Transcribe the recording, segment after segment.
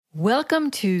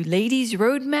Welcome to Ladies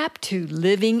Roadmap to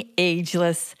Living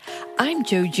Ageless. I'm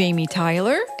Jo Jamie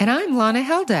Tyler. And I'm Lana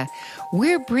Helda.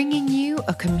 We're bringing you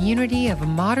a community of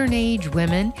modern age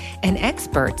women and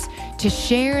experts to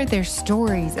share their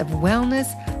stories of wellness,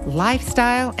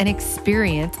 lifestyle, and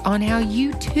experience on how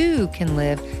you too can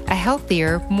live a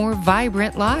healthier, more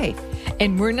vibrant life.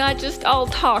 And we're not just all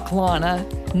talk, Lana.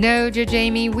 No, Jo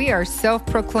Jamie, we are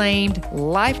self-proclaimed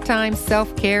lifetime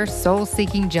self-care,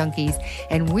 soul-seeking junkies,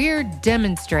 and we're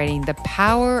demonstrating the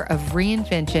power of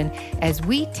reinvention as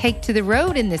we take to the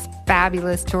road in this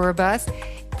fabulous tour bus,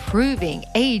 proving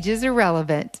age is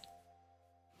irrelevant.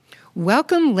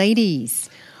 Welcome, ladies.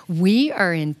 We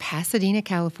are in Pasadena,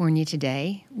 California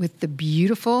today with the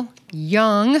beautiful,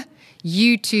 young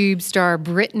YouTube star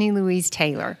Brittany Louise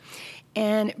Taylor.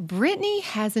 And Brittany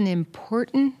has an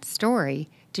important story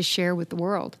to share with the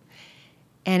world.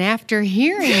 And after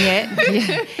hearing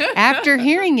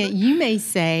it, you may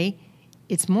say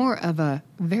it's more of a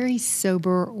very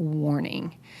sober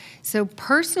warning. So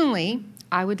personally,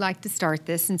 I would like to start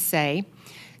this and say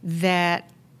that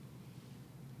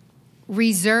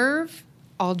reserve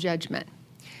all judgment,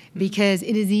 because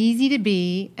it is easy to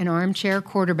be an armchair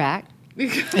quarterback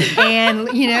and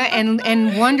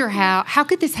wonder how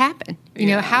could this happen?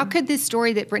 How could this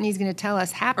story that Brittany's going to tell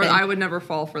us happen? Or I would never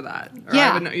fall for that.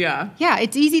 Yeah,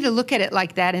 it's easy to look at it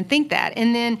like that and think that.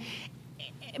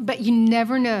 But you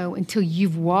never know until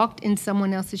you've walked in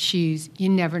someone else's shoes. You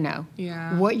never know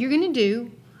what you're going to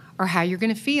do or how you're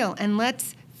going to feel. And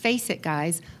let's face it,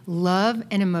 guys, love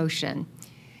and emotion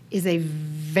is a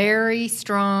very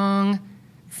strong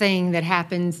thing that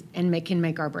happens and can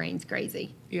make our brains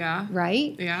crazy. Yeah.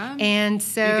 Right? Yeah. And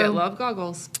so you get love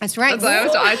goggles. That's right.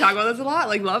 I talk about this a lot,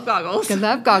 like love goggles. The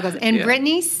love goggles. And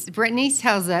Brittany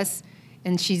tells us,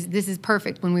 and this is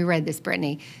perfect when we read this,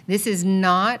 Brittany, this is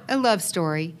not a love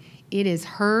story. It is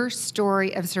her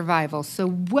story of survival. So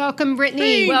welcome,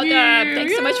 Brittany. Welcome.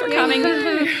 Thanks so much for coming.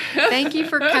 Thank you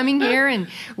for coming here. And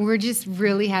we're just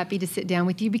really happy to sit down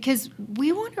with you because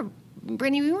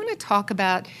Brittany, we want to talk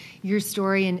about your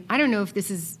story, and I don't know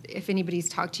if anybody's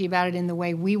talked to you about it in the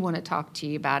way we want to talk to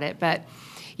you about it, but,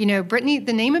 Brittany,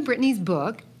 the name of Brittany's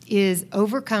book is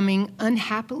Overcoming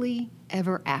Unhappily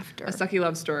Ever After. A sucky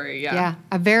love story, yeah. Yeah,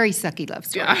 a very sucky love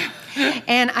story.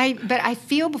 Yeah. But I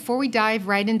feel before we dive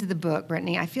right into the book,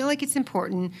 Brittany, I feel like it's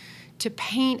important to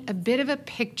paint a bit of a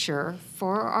picture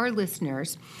for our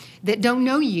listeners that don't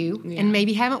know you and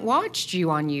maybe haven't watched you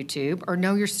on YouTube or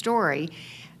know your story.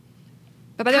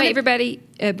 But by the way, everybody,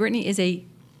 Brittany is a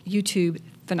YouTube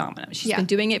phenomenon. She's been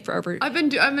doing it for over... I'm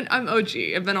OG.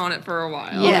 I've been on it for a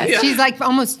while. Yes, yeah. She's like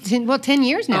almost 10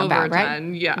 years now, over about,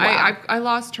 10, right? Yeah. Wow. I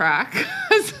lost track.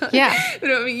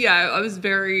 I was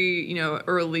very,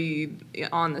 early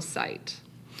on the site.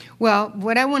 Well,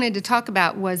 what I wanted to talk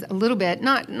about was a little bit,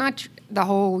 not the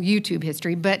whole YouTube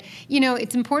history, but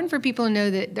it's important for people to know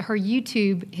that her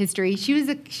YouTube history. She was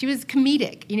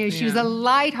comedic. She was a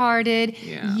lighthearted,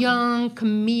 young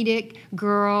comedic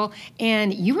girl,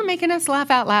 and you were making us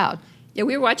laugh out loud. Yeah,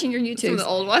 we were watching your YouTube. Some of the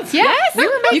old ones. Yes,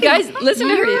 you guys listen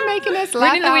to her. You were making us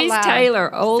laugh Brittany out Louise loud.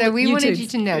 Taylor, old So we YouTube. wanted you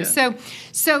to know. Yeah.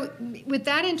 So with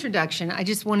that introduction, I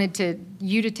just wanted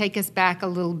you to take us back a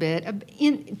little bit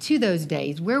to those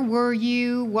days. Where were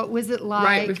you? What was it like?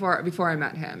 Right before I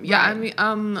met him. Yeah, right.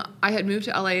 I mean, I had moved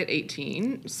to LA at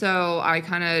 18, so I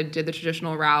kind of did the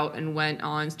traditional route and went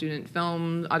on student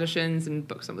film auditions and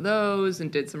booked some of those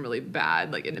and did some really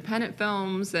bad independent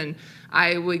films, and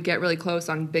I would get really close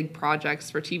on big projects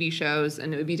for TV shows,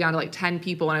 and it would be down to 10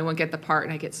 people, and I wouldn't get the part,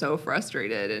 and I get so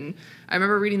frustrated. And I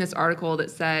remember reading this article that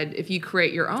said, if you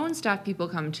create your own stuff, people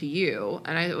come to you.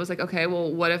 And I was like, okay, well,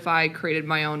 what if I created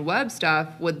my own web stuff?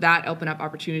 Would that open up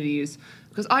opportunities?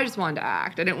 Because I just wanted to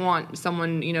act. I didn't want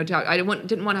someone, I didn't want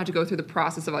to have to go through the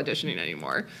process of auditioning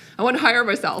anymore. I wanted to hire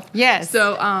myself. Yes.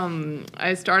 So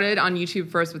I started on YouTube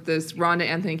first with this Rhonda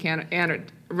Anthony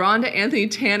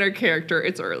Tanner character.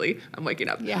 It's early. I'm waking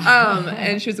up. Yeah.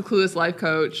 And she was a clueless life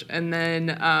coach. And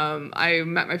then I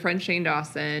met my friend Shane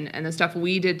Dawson, and the stuff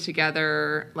we did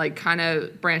together kind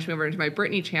of branched me over into my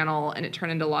Brittany channel, and it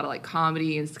turned into a lot of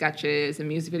comedy and sketches and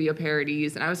music video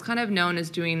parodies. And I was kind of known as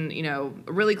doing, a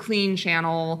really clean channel,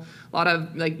 a lot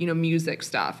of music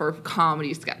stuff or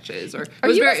comedy sketches.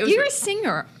 You're a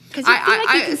singer. Because you feel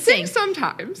like you can sing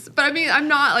sometimes, but I mean, I'm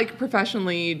not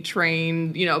professionally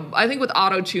trained. I think with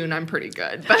auto-tune, I'm pretty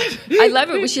good. But I love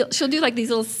it when she'll do these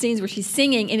little scenes where she's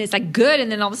singing and it's good, and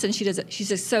then all of a sudden she's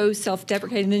just so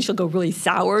self-deprecating, and then she'll go really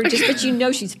sour. But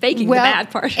she's faking the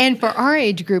bad part. And for our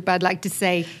age group, I'd like to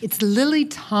say it's Lily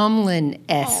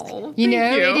Tomlin-esque. Oh, thank you.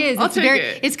 It is. I'll take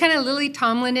it. It's kind of Lily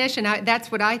Tomlin-ish, and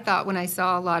that's what I thought when I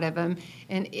saw a lot of them.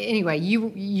 And anyway,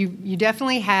 you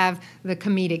definitely have the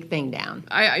comedic thing down.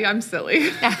 I'm silly.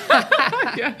 But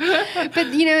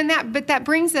that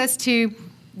brings us to,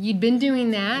 you'd been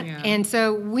doing that, and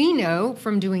so we know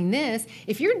from doing this,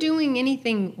 if you're doing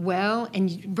anything well,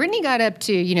 and Brittany got up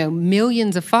to,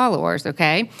 millions of followers,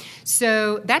 okay?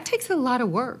 So that takes a lot of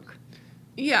work.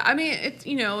 Yeah, I mean, it's,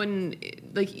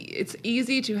 it's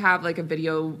easy to have like a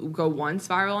video go once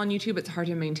viral on YouTube. It's hard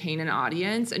to maintain an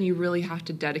audience, and you really have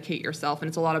to dedicate yourself, and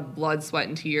it's a lot of blood, sweat,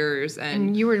 and tears.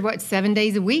 And you were, 7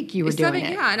 days a week you were doing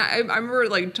it? Yeah, and I remember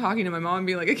like talking to my mom and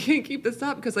being like, I can't keep this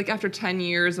up, because like after 10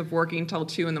 years of working till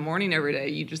 2 a.m. every day,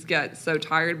 you just get so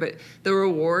tired. But the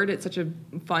reward, it's such a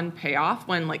fun payoff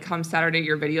when like come Saturday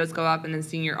your videos go up and then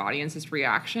seeing your audience's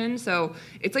reaction. So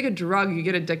it's like a drug. You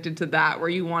get addicted to that, where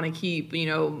you want to keep,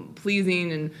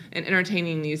 pleasing and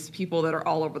entertaining these people that are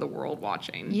all over the world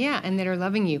watching. Yeah, and that are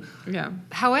loving you. Yeah.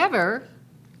 However,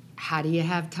 how do you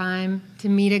have time to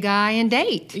meet a guy and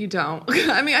date? You don't.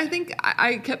 I mean, I think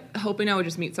I kept hoping I would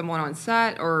just meet someone on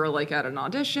set or like at an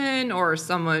audition, or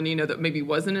someone, that maybe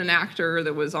wasn't an actor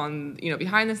that was on,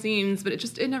 behind the scenes, but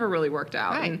it never really worked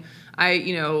out. Right. And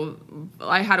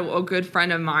I had a good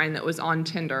friend of mine that was on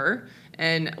Tinder,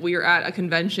 and we were at a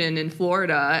convention in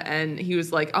Florida, and he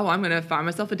was like, oh, I'm going to find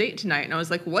myself a date tonight. And I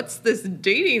was like, what's this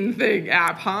dating thing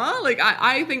app, huh? Like,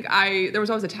 I think there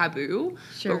was always a taboo.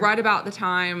 Sure. But right about the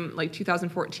time, like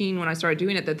 2014, when I started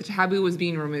doing it, that the taboo was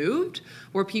being removed,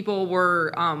 where people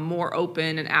were more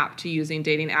open and apt to using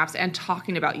dating apps and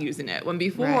talking about using it. When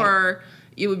before... Right.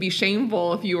 It would be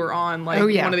shameful if you were on one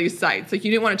of these sites. Like,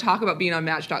 you didn't want to talk about being on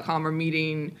Match.com or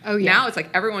meeting. Oh, yeah. Now it's like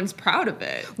everyone's proud of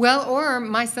it. Well, or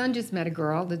my son just met a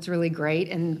girl that's really great,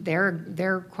 and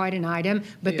they're quite an item,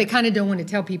 but they kind of don't want to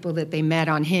tell people that they met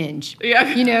on Hinge.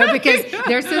 Yeah. Because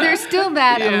there's still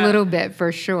that a little bit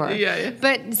for sure. Yeah.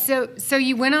 But so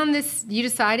you went on this, you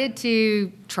decided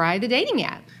to try the dating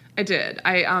app. I did.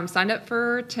 I signed up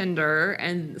for Tinder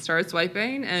and started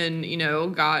swiping, and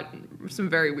got some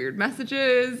very weird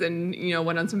messages, and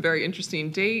went on some very interesting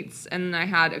dates. And I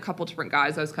had a couple different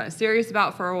guys I was kind of serious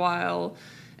about for a while.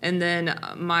 And then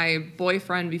my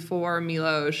boyfriend before,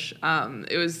 Milos,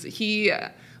 he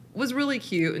was really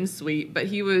cute and sweet, but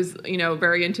he was,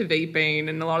 very into vaping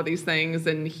and a lot of these things,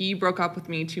 and he broke up with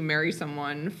me to marry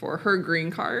someone for her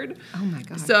green card. Oh my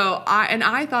God. So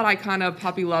I thought I kind of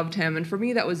puppy loved him, and for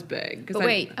me that was big. But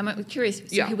wait, I'm curious.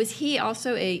 So was he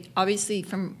also obviously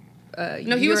from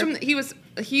no, he Europe?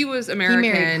 he was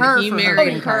American. He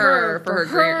married her for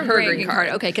her green card.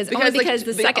 Okay, because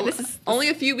only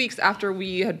a few weeks after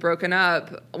we had broken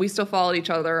up, we still followed each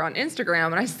other on Instagram,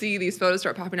 and I see these photos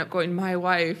start popping up going, my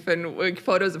wife, and like,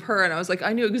 photos of her, and I was like,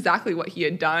 I knew exactly what he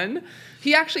had done.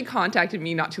 He actually contacted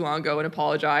me not too long ago and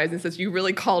apologized and says, you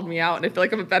really called me out, and I feel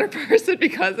like I'm a better person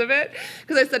because of it.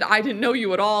 Because I said, I didn't know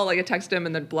you at all. Like, I texted him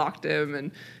and then blocked him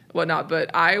and whatnot, but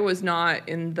I was not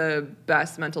in the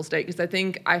best mental state, because I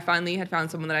think I finally had found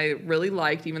someone that I really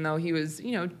liked, even though he was,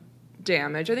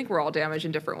 damaged. I think we're all damaged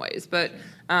in different ways, but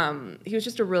he was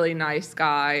just a really nice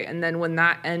guy. And then when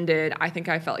that ended, I think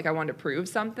I felt like I wanted to prove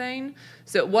something.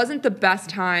 So it wasn't the best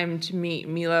time to meet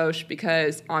Milos,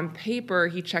 because on paper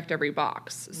he checked every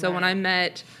box. So when I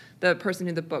met the person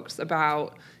who the book's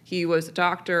about, he was a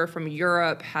doctor from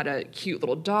Europe, had a cute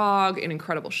little dog, in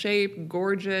incredible shape,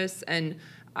 gorgeous, and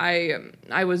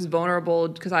I was vulnerable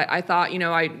because I thought,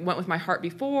 I went with my heart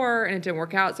before and it didn't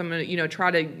work out. So I'm going to, try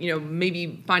to,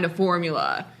 maybe find a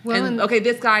formula. Well, and okay,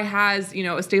 this guy has,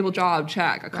 a stable job,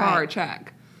 check, a car,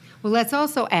 check. Well, let's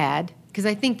also add, because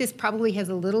I think this probably has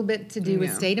a little bit to do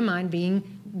with state of mind,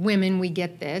 being women, we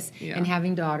get this, and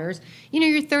having daughters.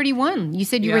 You're 31. You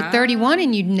said you were 31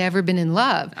 and you'd never been in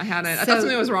love. I hadn't. I thought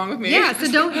something was wrong with me. Yeah,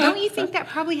 so don't you think that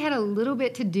probably had a little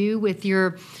bit to do with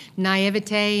your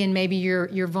naivete and maybe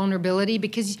your vulnerability,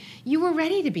 because you were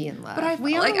ready to be in love? But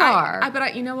we all are.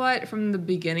 But you know what? From the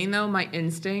beginning, though, my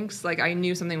instincts, I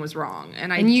knew something was wrong,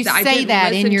 and you say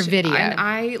that in your video. And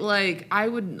I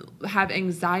would have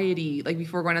anxiety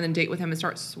before going on a date with him and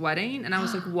start sweating, and I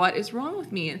was like, what is wrong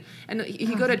with me? And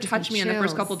he go to touch me in the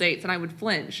first couple dates, and I would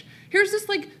flinch. Here's this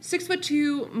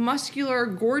 6'2", muscular,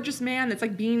 gorgeous man that's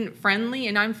being friendly,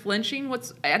 and I'm flinching.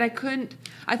 And I couldn't.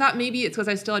 I thought maybe it's because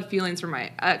I still had feelings for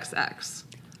my ex.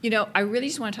 I really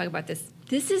just want to talk about this.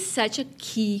 This is such a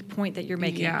key point that you're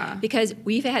making, because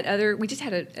we just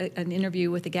had an interview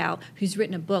with a gal who's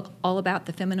written a book all about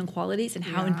the feminine qualities and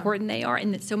how important they are,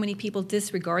 and that so many people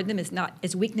disregard them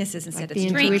as weaknesses instead of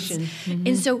strengths. Intuition.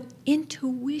 And so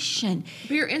intuition.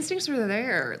 But your instincts are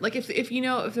there.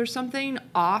 If there's something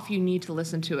off, you need to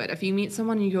listen to it. If you meet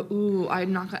someone and you go, ooh,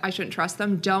 I shouldn't trust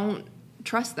them, don't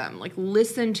trust them. Like,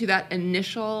 listen to that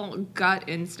initial gut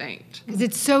instinct. Because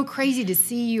it's so crazy to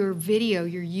see your video,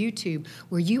 your YouTube,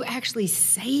 where you actually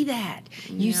say that.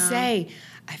 You say,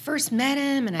 I first met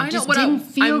him and I just didn't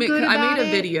feel good about it. I made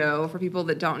a video for people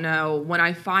that don't know when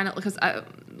I finally, because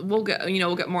we'll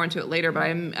get more into it later, but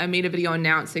I made a video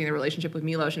announcing the relationship with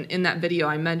Milos, and in that video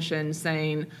I mentioned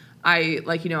saying I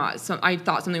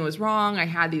thought something was wrong. I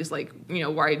had these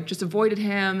where I just avoided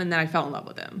him, and then I fell in love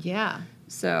with him. Yeah.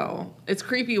 So it's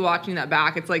creepy watching that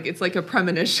back. It's like a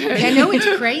premonition. I know,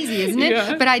 it's crazy, isn't it?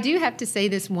 Yeah. But I do have to say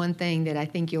this one thing that I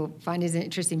think you'll find is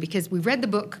interesting, because we read the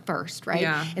book first, right?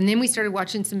 Yeah. And then we started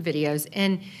watching some videos.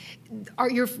 And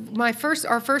our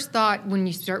first thought when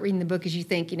you start reading the book is you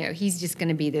think, he's just going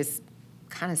to be this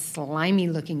kind of slimy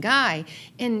looking guy.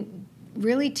 And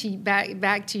really,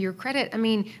 back to your credit, I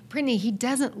mean, Brittany, he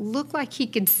doesn't look like he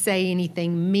could say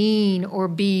anything mean or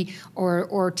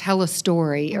tell a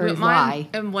story or lie.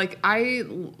 And I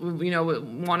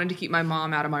wanted to keep my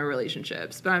mom out of my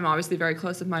relationships, but I'm obviously very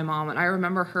close with my mom, and I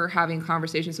remember her having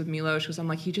conversations with Milos because I'm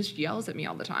like, he just yells at me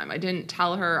all the time. I didn't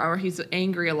tell her, or he's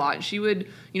angry a lot. She would,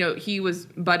 he was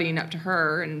buddying up to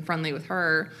her and friendly with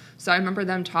her. So I remember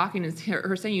them talking and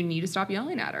her saying, you need to stop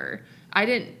yelling at her. I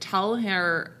didn't tell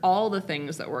her all the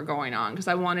things that were going on because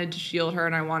I wanted to shield her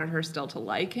and I wanted her still to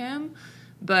like him.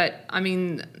 But, I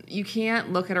mean, you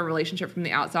can't look at a relationship from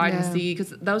the outside and see,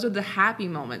 because those are the happy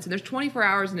moments. And there's 24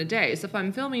 hours in a day. So if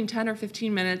I'm filming 10 or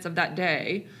 15 minutes of that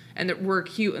day and that we're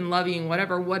cute and loving,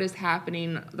 whatever, what is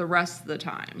happening the rest of the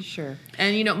time? Sure.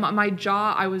 And, my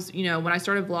jaw, I was, when I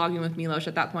started vlogging with Milos,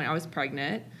 at that point I was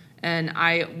pregnant. And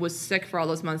I was sick for all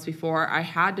those months before. I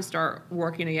had to start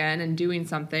working again and doing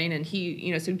something. And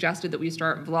he, suggested that we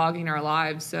start vlogging our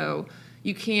lives. So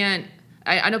you can't.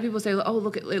 I know people say, "Oh,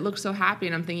 look, it looks so happy,"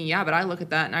 and I'm thinking, yeah, but I look at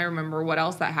that and I remember what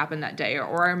else that happened that day,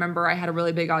 or I remember I had a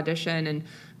really big audition and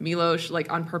Milos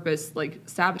on purpose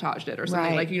sabotaged it or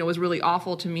something, right. It was really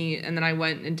awful to me, and then I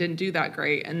went and didn't do that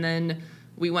great, and then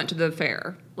we went to the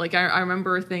fair. I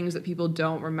remember things that people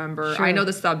don't remember. Sure. I know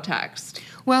the subtext.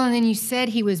 Well, and then you said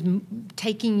he was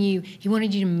he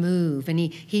wanted you to move, and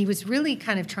he was really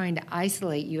kind of trying to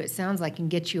isolate you, it sounds like,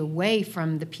 and get you away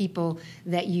from the people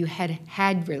that you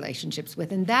had relationships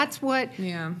with. And that's what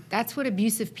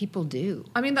abusive people do.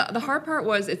 I mean, the hard part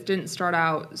was it didn't start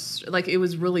out, it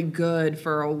was really good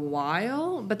for a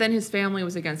while, but then his family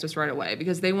was against us right away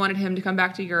because they wanted him to come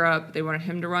back to Europe. They wanted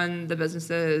him to run the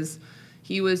businesses.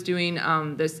 He was doing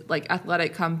this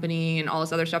athletic company and all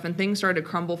this other stuff, and things started to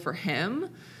crumble for him.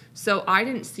 So I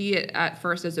didn't see it at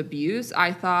first as abuse.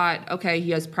 I thought, okay,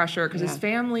 he has pressure because his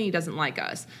family doesn't like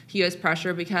us. He has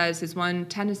pressure because his one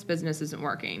tennis business isn't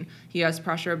working. He has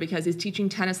pressure because he's teaching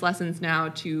tennis lessons now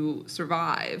to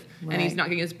survive, and he's not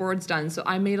getting his boards done. So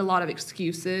I made a lot of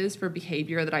excuses for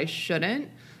behavior that I shouldn't,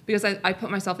 because I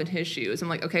put myself in his shoes. I'm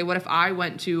like, okay, what if I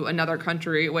went to another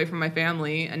country away from my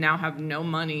family and now have no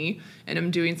money and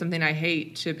I'm doing something I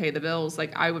hate to pay the bills?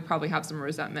 I would probably have some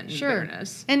resentment and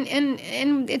bitterness. And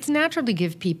it's natural to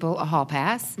give people a hall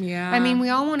pass. Yeah. I mean, we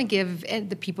all want to give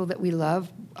the people that we love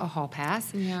a hall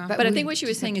pass. Yeah. But I think what she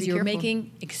was saying is you're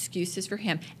making excuses for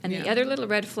him. And the other little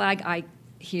red flag I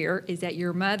hear is that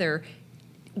your mother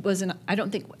wasn't. I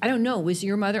don't know. Was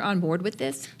your mother on board with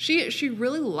this? She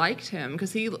really liked him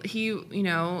because he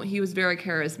was very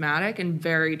charismatic and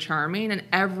very charming, and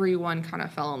everyone kind of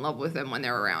fell in love with him when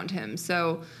they were around him.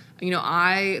 So,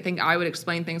 I think I would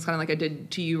explain things kind of like I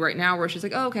did to you right now, where she's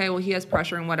like, oh, okay, well, he has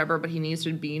pressure and whatever, but he needs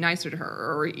to be nicer to her,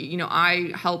 or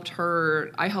I helped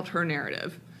her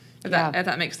narrative, if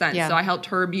that makes sense. Yeah. So I helped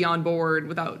her be on board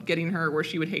without getting her where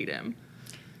she would hate him.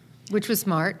 Which was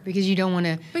smart, because you don't want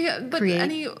to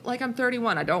create... I'm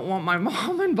 31. I don't want my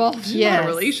mom involved in a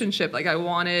relationship. I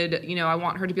want her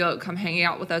to be able to come hang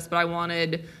out with us, but I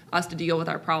wanted us to deal with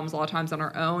our problems a lot of times on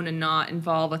our own and not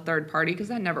involve a third party, because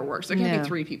that never works. There can't be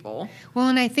three people. Well,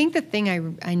 and I think the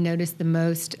thing I noticed the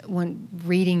most when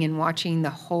reading and watching the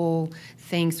whole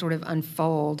thing sort of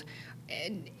unfold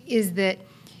is that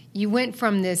you went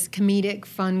from this comedic,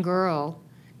 fun girl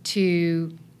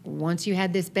to, once you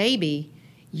had this baby,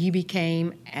 you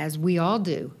became, as we all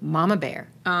do, Mama Bear.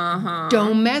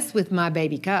 Don't mess with my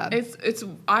baby cub.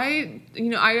 I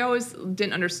always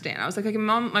didn't understand. I was like,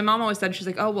 my mom always said, she's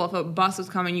like, oh, well, if a bus was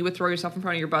coming, you would throw yourself in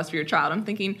front of your bus for your child. I'm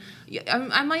thinking,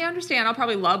 I might understand. I'll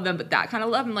probably love them, but that kind of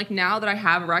love. And now that I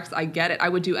have Rex, I get it. I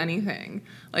would do anything.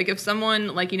 If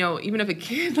someone, even if a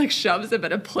kid, shoves him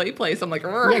at a play place, I'm like,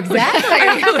 exactly.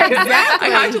 I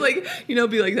have to,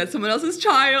 be like, that's someone else's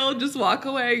child. Just walk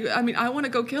away. I mean, I want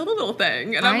to go kill the little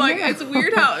thing. And I'm like, it's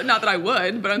weird how, not that I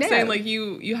would, but I'm saying,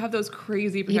 you have those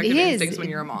crazy protective instincts when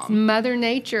you're a mom. It's Mother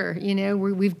Nature,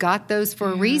 we've got those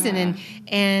for a reason,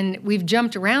 and we've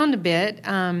jumped around a bit.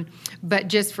 But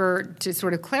just to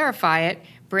sort of clarify it,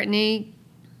 Brittany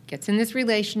gets in this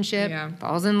relationship,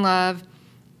 falls in love,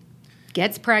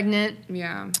 gets pregnant,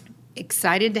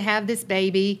 excited to have this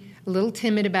baby. A little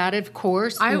timid about it, of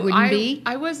course. I wouldn't be.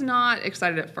 I was not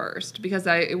excited at first because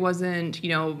it wasn't,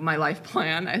 my life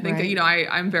plan. I think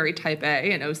that, I'm very type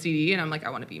A and OCD, and I'm like,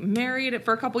 I want to be married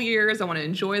for a couple years. I want to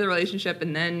enjoy the relationship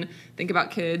and then think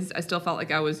about kids. I still felt like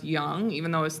I was young,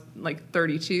 even though I was like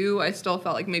 32. I still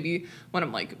felt like maybe when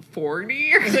I'm like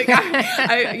 40 or like,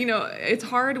 it's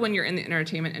hard when you're in the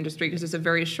entertainment industry because it's a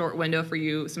very short window for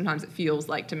you. Sometimes it feels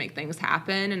like to make things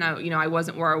happen. And I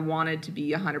wasn't where I wanted to be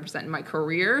 100% in my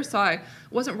career. So I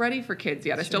wasn't ready for kids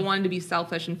yet. I still wanted to be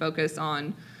selfish and focus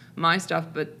on my stuff,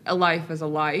 but a life is a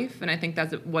life. And I think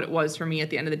that's what it was for me at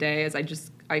the end of the day is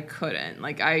I couldn't.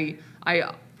 Like I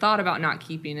thought about not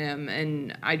keeping him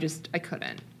and I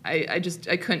couldn't.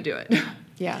 I couldn't do it.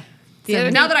 Yeah. So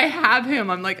now that I have him,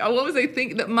 I'm like, what was I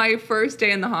thinking? That my first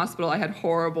day in the hospital, I had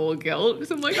horrible guilt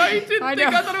because I'm like, I thought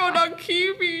about not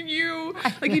keeping you.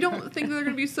 Like, you don't think they're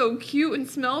going to be so cute and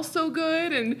smell so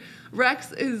good. And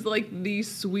Rex is like the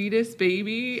sweetest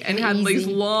baby and had these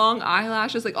long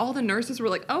eyelashes. Like, all the nurses were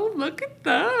like, oh, look at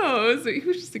those. He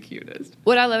was just the cutest.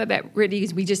 What I love about Brittany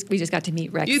is we just got to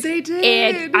meet Rex. Yeah, they did.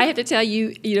 And I have to tell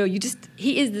you,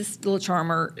 he is this little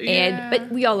charmer.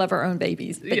 But we all love our own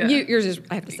babies. But yours is,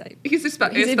 I have to say. He's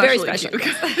very special.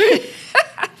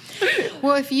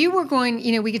 Well, if you were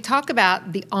going, we could talk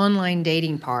about the online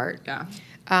dating part. Yeah.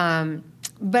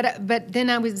 But then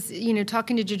I was,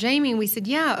 talking to Jamie, and we said,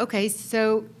 okay,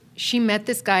 so she met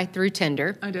this guy through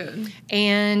Tinder. I did.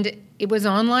 And it was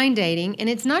online dating, and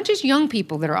it's not just young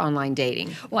people that are online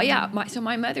dating. Well, yeah. So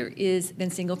my mother is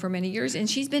been single for many years, and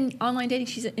she's been online dating.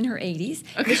 She's in her 80s,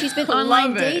 but she's been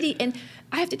online dating. And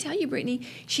I have to tell you, Brittany,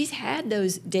 she's had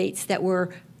those dates that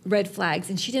were red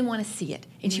flags, and she didn't want to see it.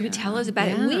 And she would tell us about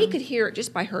it. And we could hear it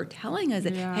just by her telling us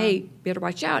that, hey, better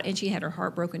watch out. And she had her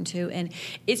heart broken too. And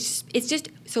it's just,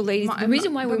 so ladies, the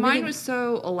reason why mine was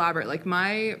so elaborate. Like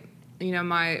my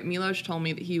Milos told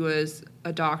me that he was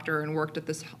a doctor and worked at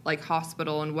this like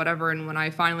hospital and whatever. And when I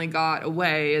finally got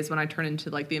away is when I turned into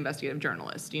like the investigative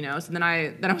journalist, So then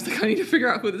I was like, I need to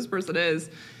figure out who this person is.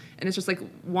 And it's just like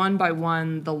one by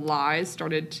one, the lies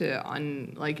started to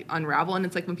unravel. And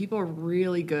it's like when people are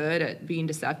really good at being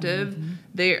deceptive,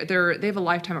 they have a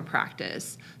lifetime of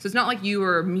practice. So it's not like you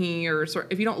or me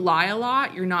if you don't lie a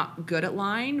lot, you're not good at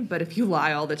lying. But if you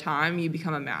lie all the time, you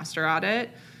become a master at it.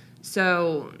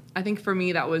 So I think for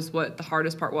me, that was what the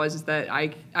hardest part was, is that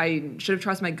I should have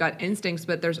trusted my gut instincts,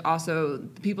 but there's also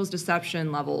people's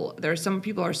deception level. There's some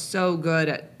people are so good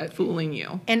at fooling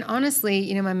you. And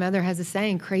honestly, my mother has a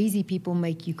saying, crazy people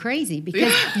make you crazy,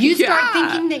 because you start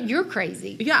thinking that you're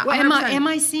crazy. Yeah. Well, am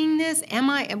I seeing this? Am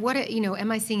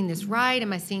I seeing this right?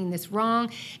 Am I seeing this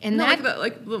wrong? And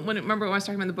remember when I was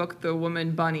talking about the book, the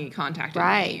woman Bunny contacted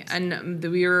me. And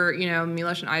we were,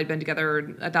 Milos and I had been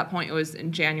together at that point. It was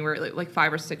in January, like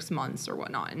 5 or 6 months or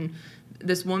whatnot. And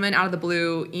this woman out of the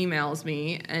blue emails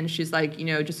me, and she's like,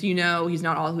 just he's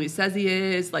not all who he says he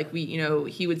is. Like he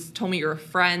told me you're a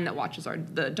friend that watches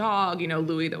the dog,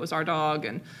 Louis, that was our dog.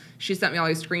 And she sent me all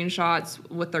these screenshots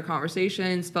with their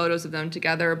conversations, photos of them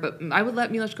together. But I would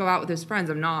let Milos go out with his friends.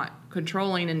 I'm not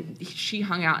controlling. And she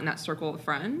hung out in that circle of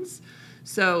friends.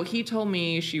 So he told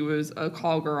me she was a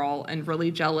call girl and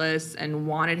really jealous and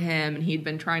wanted him, and he'd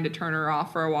been trying to turn her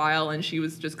off for a while, and she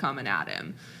was just coming at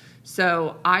him.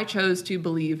 So I chose to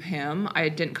believe him. I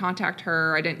didn't contact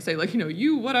her. I didn't say,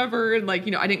 you, whatever. And, I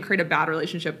didn't create a bad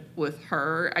relationship with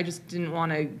her. I just didn't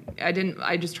want to,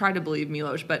 I just tried to believe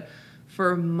Milos. But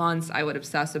for months, I would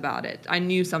obsess about it. I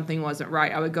knew something wasn't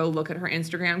right. I would go look at her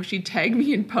Instagram. She'd tag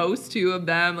me in posts, 2 of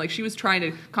them. Like, she was trying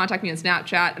to contact me on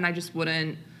Snapchat, and I just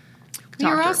wouldn't.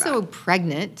 You're also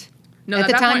pregnant. No, at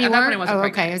the time you weren't. I wasn't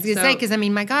pregnant. Okay. I was going to say, because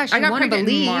my gosh, I want to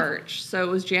believe. In March, so it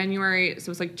was January. So it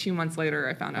was like 2 months later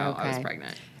I found out I was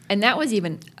pregnant. And that was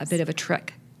even a bit of a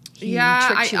trick.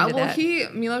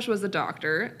 Milos was a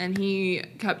doctor, and he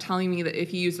kept telling me that if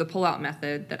he used the pull-out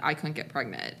method, that I couldn't get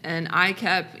pregnant. And I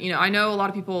kept, I know a lot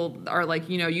of people are like,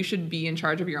 you should be in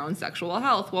charge of your own sexual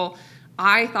health. Well,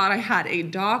 I thought I had a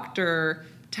doctor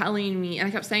telling me, and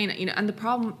I kept saying, and the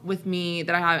problem with me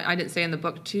that I didn't say in the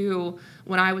book too,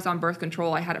 when I was on birth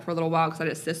control, I had it for a little while because I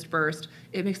had a cyst burst.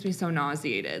 It makes me so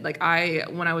nauseated. Like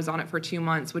when I was on it for 2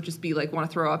 months, would just be like want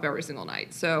to throw up every single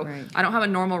night. So I don't have a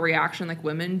normal reaction like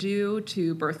women do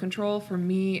to birth control. For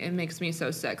me, it makes me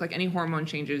so sick, like any hormone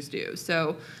changes do.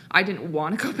 So I didn't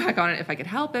want to go back on it if I could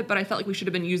help it, but I felt like we should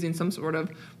have been using some sort of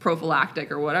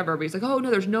prophylactic or whatever. But he's like, oh no,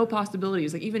 there's no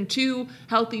possibilities. Like even 2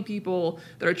 healthy people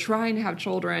that are trying to have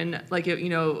children, like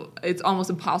it's almost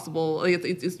impossible. Like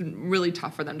it's really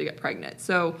tough for them to get pregnant.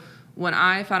 So when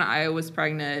I found out I was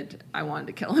pregnant, I wanted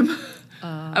to kill him.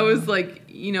 I was like,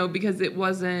 because it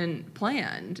wasn't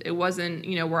planned. It wasn't,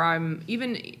 where I'm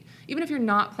even if you're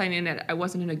not planning it, I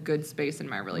wasn't in a good space in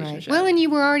my relationship. Right. Well, and you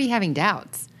were already having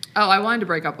doubts. Oh, I wanted to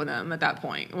break up with him at that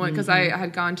point because I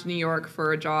had gone to New York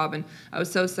for a job and I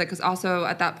was so sick because also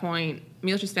at that point,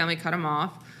 Milosh's family cut him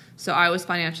off. So I was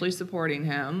financially supporting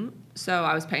him. So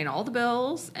I was paying all the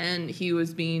bills and he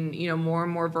was being, more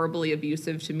and more verbally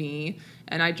abusive to me.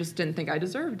 And I just didn't think I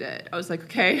deserved it. I was like,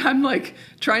 okay, I'm like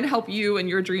trying to help you and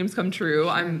your dreams come true.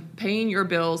 Sure. I'm paying your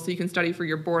bills so you can study for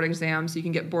your board exam, so you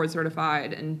can get board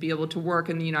certified and be able to work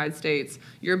in the United States.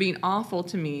 You're being awful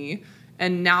to me.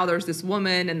 And now there's this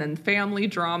woman and then family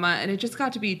drama, and it just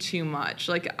got to be too much.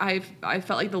 Like I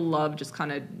felt like the love just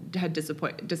kind of had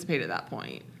dissipated at that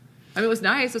point. I mean, it was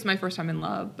nice. It was my first time in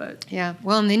love, but... Yeah.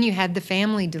 Well, and then you had the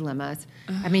family dilemmas.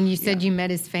 I mean, you said you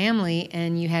met his family,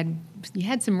 and you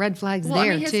had some red flags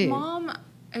there, too.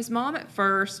 His mom at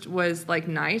first was, like,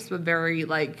 nice, but very,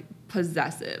 like,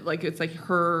 possessive. Like, it's, like,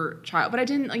 her child. But I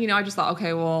didn't, I just thought,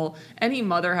 okay, well, any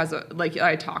mother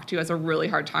I talk to has a really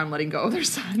hard time letting go of their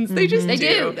sons. They just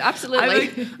do.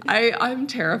 Absolutely. I'm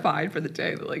terrified for the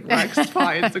day that, like, Rex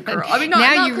finds a girl. I mean,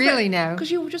 now you really know. Because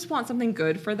you just want something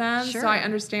good for them. Sure. So I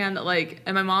understand that, like,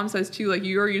 and my mom says, too, like,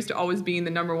 you're used to always being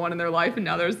the number one in their life, and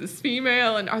now there's this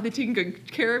female, and are they taking good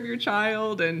care of your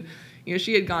child? And...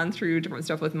 she had gone through different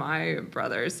stuff with my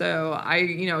brother. So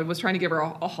I, was trying to give her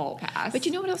a hall pass. But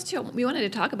you know what else, too? We wanted to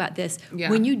talk about this. Yeah.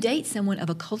 When you date someone of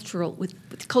a cultural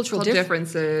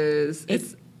differences,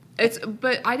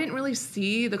 but I didn't really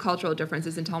see the cultural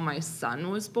differences until my son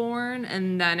was born.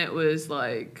 And then it was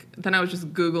like, then I was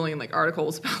just Googling like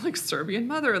articles about like Serbian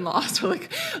mother-in-law. So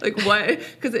like what,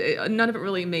 because none of it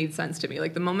really made sense to me.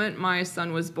 Like the moment my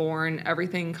son was born,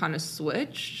 everything kind of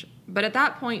switched. But at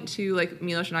that point, too, like,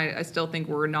 Milos and I still think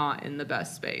we're not in the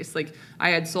best space. Like, I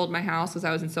had sold my house because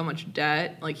I was in so much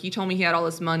debt. Like, he told me he had all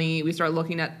this money. We started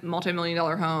looking at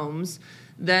multi-million-dollar homes.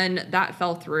 Then that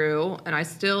fell through, and I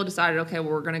still decided, okay,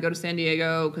 well, we're going to go to San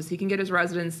Diego because he can get his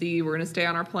residency. We're going to stay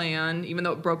on our plan, even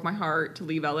though it broke my heart to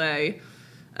leave L.A.,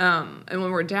 and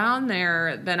when we're down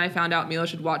there, then I found out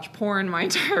Milos had watched porn my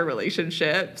entire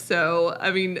relationship. So, I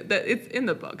mean, it's in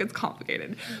the book. It's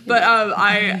complicated. But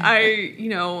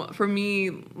for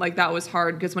me, like, that was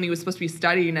hard because when he was supposed to be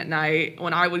studying at night,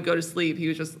 when I would go to sleep, he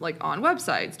was just, like, on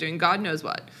websites doing God knows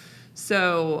what.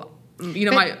 So...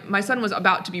 my son was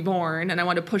about to be born, and I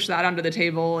wanted to push that under the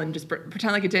table and just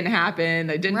pretend like it didn't happen.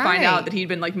 I didn't find out that he'd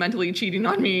been like mentally cheating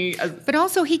on me. But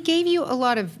also, he gave you a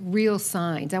lot of real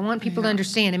signs. I want people to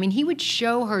understand. I mean, he would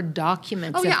show her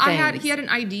documents. Oh yeah, he had an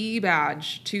ID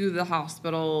badge to the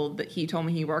hospital that he told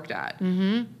me he worked at.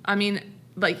 Mm-hmm. I mean,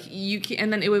 like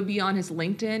and then it would be on his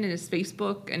LinkedIn and his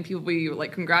Facebook, and people would be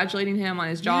like congratulating him on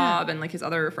his job and like his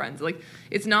other friends. Like,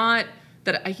 it's not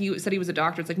that he said he was a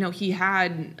doctor. It's like, no, he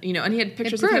had, and he had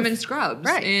pictures of him in scrubs,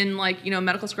 in like,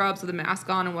 medical scrubs with a mask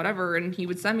on and whatever, and he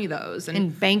would send me those.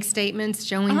 And bank statements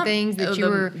showing things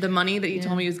that the money that he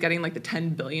told me he was getting, like the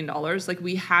 $10 billion, like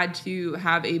we had to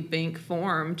have a bank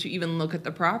form to even look at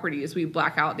the properties. We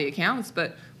black out the accounts,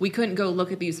 but we couldn't go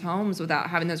look at these homes without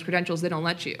having those credentials. They don't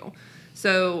let you.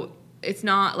 So it's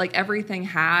not like everything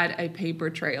had a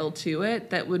paper trail to it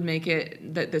that would make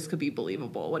it that this could be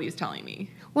believable, what he's telling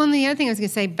me. Well, and the other thing I was going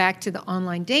to say back to the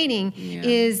online dating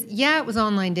is, it was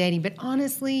online dating, but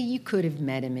honestly, you could have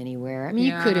met him anywhere. I mean,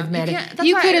 you could have met him.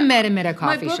 You could have met him at a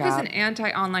coffee shop. My book isn't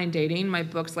anti-online dating. My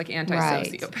book's like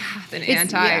anti-sociopath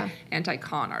and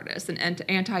anti-con artist and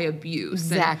anti-abuse.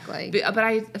 Exactly. But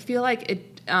I feel like it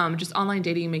just online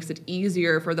dating makes it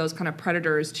easier for those kind of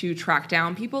predators to track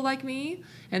down people like me.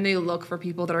 And they look for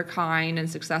people that are kind and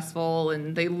successful,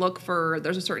 and they look for,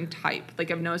 there's a certain type.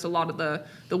 Like, I've noticed a lot of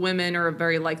the women are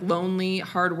very, like, lonely,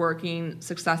 hardworking,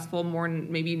 successful, more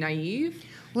maybe naive.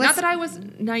 Not that I was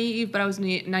naive, but I was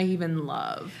naive in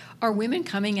love. Are women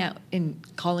coming out and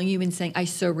calling you and saying, I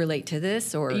so relate to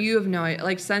this? Or you have no idea.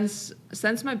 Like, since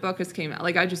my book has came out,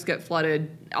 like, I just get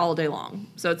flooded all day long.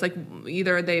 So it's like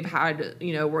either they've had,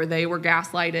 where they were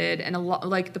gaslighted, and a lot,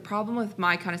 like, the problem with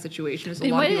my kind of situation is a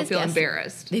lot of people feel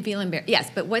embarrassed. They feel embarrassed. Yes,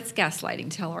 but what's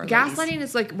gaslighting? Tell our Gaslighting ladies.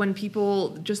 is like when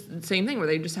people just, same thing, where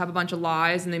they just have a bunch of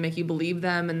lies and they make you believe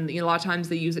them, and a lot of times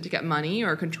they use it to get money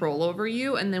or control over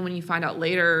you, and then when you find out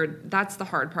later, that's the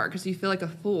hard part, because you feel like a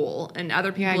fool, and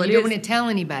other people, you don't want to tell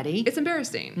anybody. It's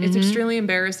embarrassing. Mm-hmm. It's extremely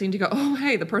embarrassing to go, oh,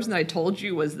 hey, the person that I told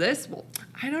you was this. Well,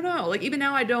 I don't know. Like, even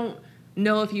now, I don't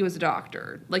know if he was a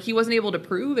doctor. Like, he wasn't able to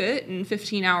prove it in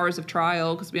 15 hours of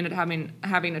trial, because we ended up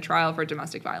having a trial for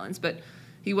domestic violence, but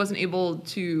he wasn't able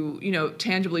to,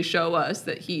 tangibly show us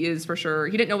that he is for sure.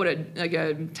 He didn't know what a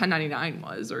 1099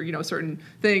 was, or, certain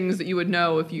things that you would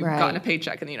know if you've gotten a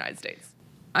paycheck in the United States.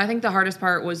 I think the hardest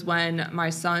part was when my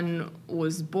son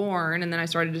was born, and then I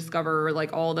started to discover,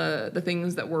 like, all the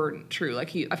things that weren't true.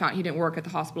 Like, I found he didn't work at the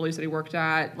hospital he said he worked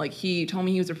at. Like, he told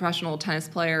me he was a professional tennis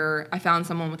player. I found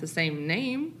someone with the same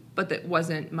name, but that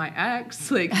wasn't my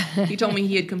ex. Like, he told me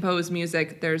he had composed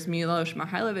music. There's Milos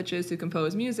Mihailovic who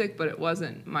composed music, but it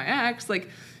wasn't my ex. Like,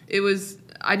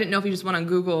 I didn't know if he just went on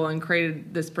Google and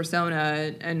created this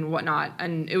persona and whatnot.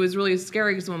 And it was really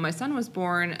scary, because when my son was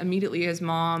born, immediately his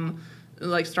mom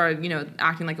started,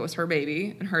 acting like it was her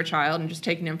baby and her child, and just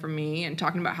taking him from me and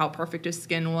talking about how perfect his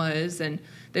skin was. And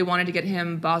they wanted to get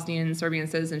him Bosnian Serbian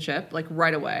citizenship, like,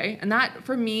 right away. And that,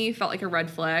 for me, felt like a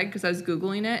red flag, because I was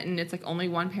Googling it, and it's like only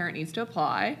one parent needs to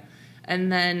apply.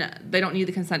 And then they don't need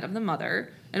the consent of the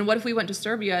mother. And what if we went to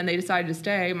Serbia and they decided to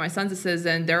stay? My son's a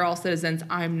citizen. They're all citizens.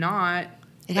 I'm not.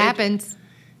 It happens.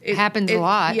 It happens a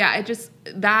lot. Yeah,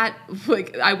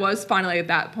 I was finally at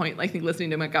that point, like,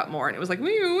 listening to my gut more, and it was like,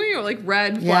 like,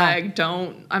 red flag,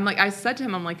 don't. I said to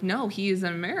him, I'm like, no, he is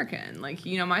an American. Like,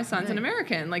 my son's an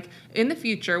American. Like, in the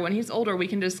future, when he's older, we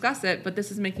can discuss it, but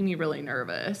this is making me really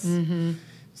nervous. Mm-hmm.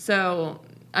 So,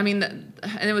 and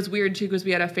it was weird, too, because we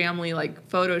had a family, like,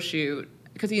 photo shoot,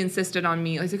 because he insisted on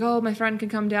me. He's like, oh, my friend can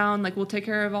come down. Like, we'll take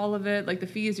care of all of it. Like, the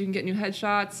fees, you can get new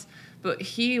headshots. But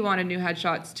he wanted new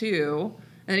headshots, too.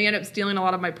 And then he ended up stealing a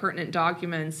lot of my pertinent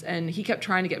documents, and he kept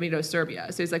trying to get me to go to Serbia.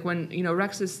 So he's like, when,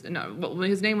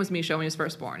 his name was Misha when he was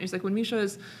first born. He's like, when Misha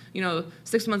is,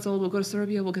 6 months old, we'll go to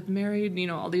Serbia, we'll get married,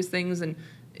 all these things. And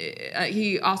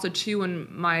he also, too,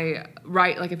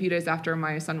 a few days after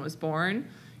my son was born,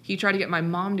 he tried to get my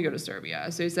mom to go to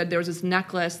Serbia. So he said there was this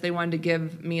necklace they wanted to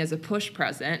give me as a push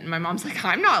present. And my mom's like,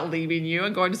 I'm not leaving you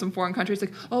and going to some foreign country. He's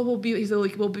like, oh, we'll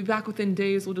be back within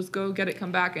days. We'll just go get it,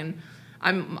 come back. And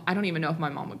I don't even know if my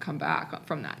mom would come back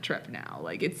from that trip now.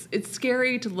 Like, it's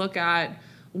scary to look at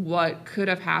what could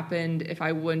have happened if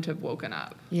I wouldn't have woken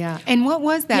up. Yeah. And what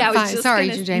was that? Sorry,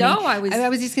 Jamie. No, I was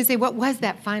just going to say, what was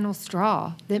that final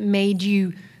straw that made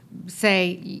you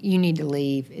say, you need to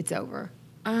leave, it's over?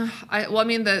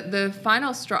 The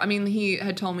final straw, he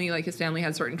had told me, like, his family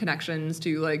had certain connections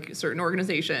to, like, certain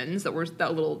organizations that were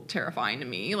a little terrifying to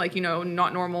me. Like,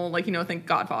 not normal, like, think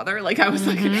Godfather. Like, I was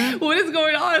like, what is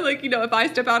going on? Like, if I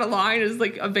step out of line, is,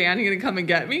 like, a van going to come and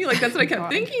get me? Like, that's what I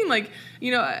kept thinking. Like,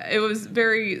 it was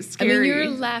very scary. You're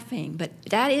laughing, but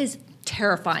that is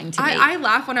terrifying to me. I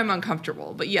laugh when I'm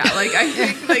uncomfortable, but yeah, like, I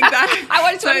think, like, that.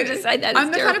 I just wanted to say that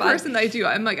I'm the kind of person that I do.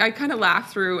 I'm like, I kind of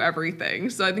laugh through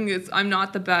everything. So I think I'm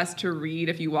not the best to read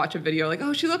if you watch a video like,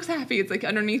 oh, she looks happy. It's like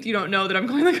underneath you don't know that I'm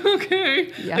going like,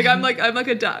 okay. Yeah. Like, I'm like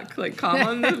a duck, like, calm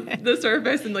on the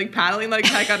surface and, like, paddling like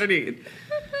heck underneath.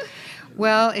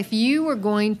 Well, if you were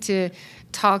going to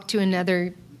talk to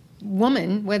another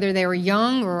woman, whether they were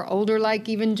young or older, like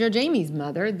even Joe Jamie's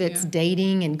mother, that's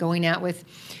dating and going out with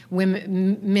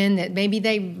men that maybe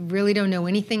they really don't know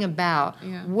anything about,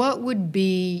 what would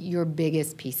be your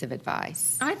biggest piece of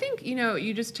advice? I think,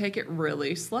 you just take it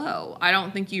really slow. I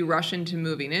don't think you rush into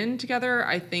moving in together.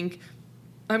 These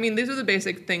are the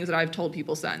basic things that I've told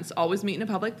people since. Always meet in a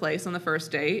public place on the first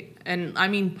date. And I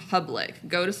mean public.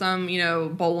 Go to some,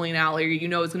 bowling alley,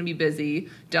 or it's going to be busy.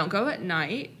 Don't go at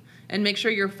night. And make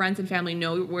sure your friends and family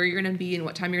know where you're going to be and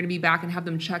what time you're going to be back, and have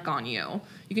them check on you.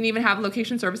 You can even have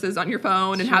location services on your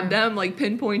phone and have them, like,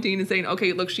 pinpointing and saying,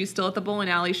 okay, look, she's still at the bowling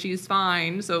alley. She's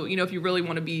fine. So, if you really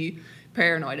want to be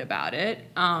paranoid about it.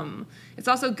 it's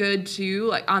also good to,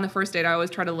 like, on the first date, I always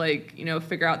try to, like, you know,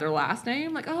 figure out their last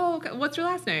name. Like, oh, okay, what's your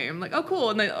last name? Like, oh, cool.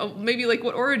 And then maybe, like,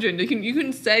 what origin? You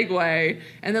can segue.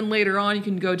 And then later on, you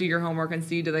can go do your homework and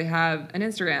see, do they have an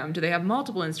Instagram? Do they have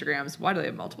multiple Instagrams? Why do they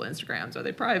have multiple Instagrams? Are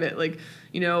they private? Like,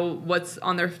 you know, what's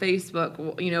on their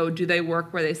Facebook? You know, do they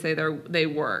work where they say they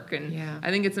work? And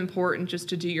I think it's important just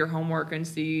to do your homework and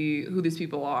see who these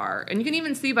people are. And you can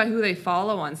even see by who they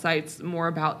follow on sites more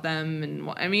about them. And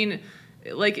I mean,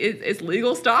 like, it's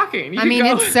legal stalking.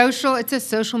 It's a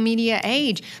social media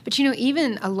age. But, you know,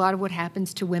 even a lot of what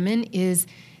happens to women is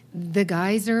the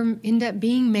guys end up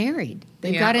being married.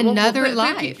 They've got another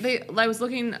life. I was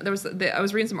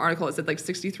reading some article. It said like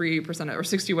 63% or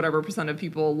 60 whatever percent of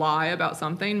people lie about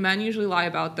something. Men usually lie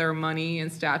about their money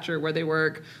and stature, where they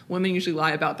work. Women usually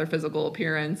lie about their physical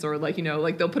appearance, or, like, you know,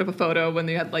 like they'll put up a photo when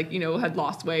they had, like, you know, had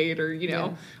lost weight, or, you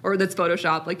know, or that's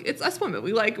Photoshopped. Like, it's us women.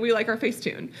 We like our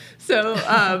Facetune. So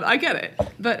I get it.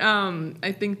 But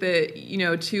I think that, you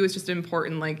know, too, is just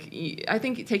important. Like, I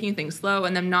think taking things slow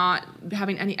and them not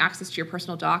having any access to your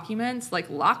personal documents, like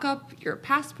lock up your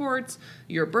passports,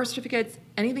 your birth certificates,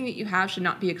 anything that you have should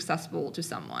not be accessible to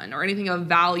someone, or anything of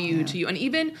value to you. And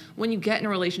even when you get in a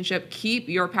relationship, keep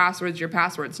your passwords your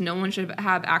passwords. No one should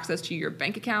have access to your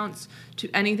bank accounts, to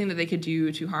anything that they could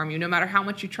do to harm you, no matter how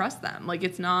much you trust them. Like,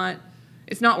 it's not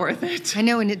worth it. I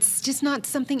know, and it's just not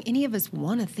something any of us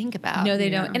want to think about. No, they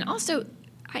don't. And also,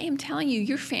 I am telling you,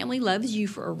 your family loves you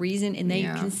for a reason, and they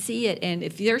can see it. And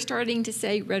if they're starting to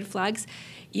say red flags,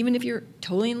 even if you're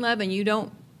totally in love and you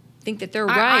don't think that they're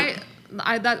right.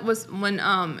 That was when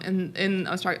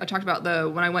I talked about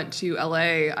when I went to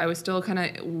LA, I was still kind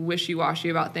of wishy-washy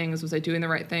about things. Was I doing the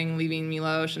right thing leaving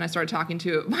Milos? And I started talking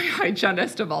to my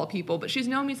hygienist of all people, but she's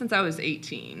known me since I was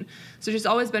 18. So she's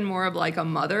always been more of like a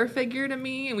mother figure to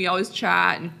me, and we always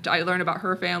chat, and I learn about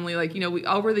her family. Like, you know,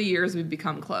 over the years we've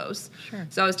become close. Sure.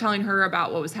 So I was telling her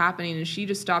about what was happening, and she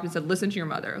just stopped and said, "Listen to your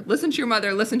mother. Listen to your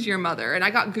mother. Listen to your mother." And I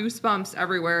got goosebumps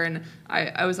everywhere, and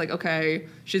I was like, okay,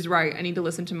 she's right. I need to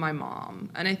listen to my mom.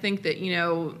 And I think that, you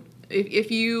know,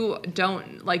 if you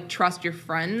don't, like, trust your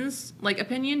friends' like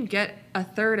opinion, get a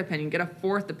third opinion, get a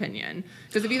fourth opinion.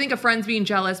 Because if you think a friend's being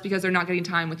jealous because they're not getting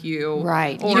time with you,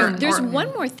 right? There's one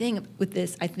more thing with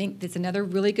this. I think that's another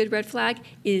really good red flag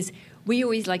is we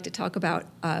always like to talk about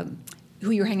who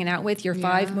you're hanging out with, your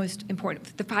 5 most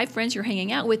important, the 5 friends you're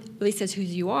hanging out with really says who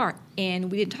you are.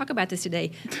 And we didn't talk about this today,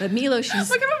 but Milos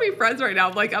is... Like, I'm gonna be friends right now.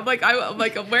 I'm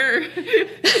like, where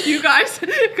you guys?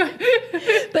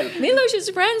 But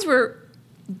Milos's friends were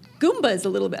Goombas a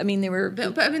little bit. I mean, they were...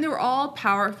 But I mean, they were all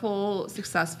powerful,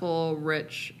 successful,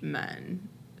 rich men.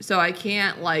 So I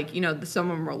can't, like, you know, some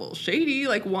of them were a little shady.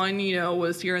 Like, one, you know,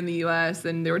 was here in the U.S.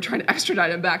 and they were trying to extradite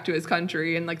him back to his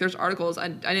country. And, like, there's articles.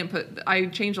 I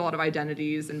changed a lot of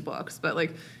identities in books. But,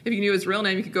 like, if you knew his real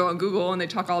name, you could go on Google and they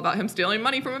talk all about him stealing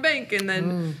money from a bank and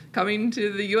then coming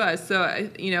to the U.S. So,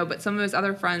 you know, but some of his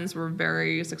other friends were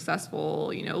very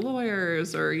successful, you know,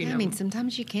 lawyers or, you know. I mean,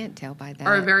 sometimes you can't tell by that.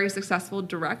 Or a very successful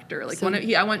director. Like,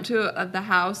 I went to the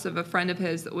house of a friend of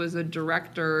his that was a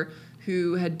director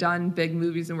who had done big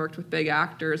movies and worked with big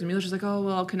actors. And he was just like, oh,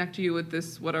 well, I'll connect you with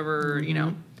this whatever, you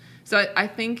know. So I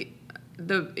think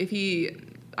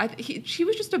she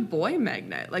was just a boy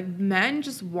magnet. Like, men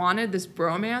just wanted this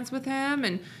bromance with him.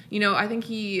 And, you know, I think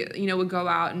he, you know, would go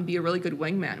out and be a really good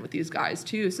wingman with these guys,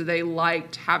 too. So they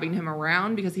liked having him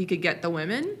around because he could get the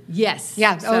women. Yes.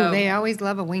 Yeah. So, they always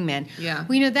love a wingman. Yeah.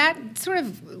 Well, you know, that sort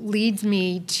of leads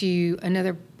me to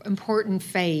another important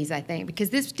phase, I think, because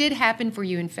this did happen for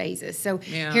you in phases. So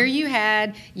here you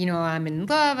had, you know, I'm in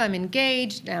love, I'm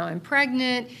engaged, now I'm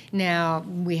pregnant, now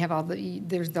we have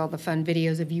there's all the fun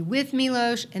videos of you with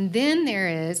Milos, and then there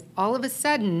is, all of a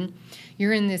sudden,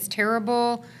 you're in this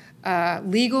terrible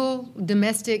legal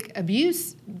domestic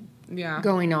abuse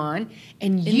going on,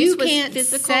 and you can't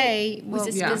say... Was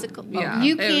this physical? Yeah,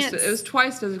 you can't... It was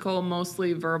twice physical,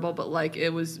 mostly verbal, but, like, it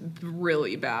was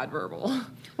really bad verbal.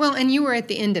 Well, and you were at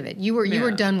the end of it. You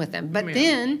were done with them. But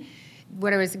then,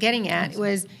 what I was getting at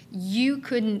was you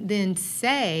couldn't then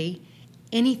say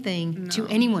anything to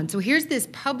anyone. So here's this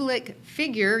public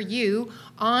figure, you,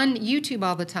 on YouTube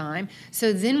all the time.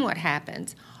 So then what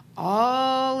happens?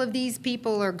 All of these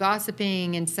people are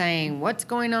gossiping and saying, what's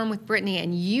going on with Brittany?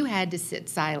 And you had to sit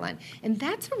silent. And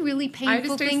that's a really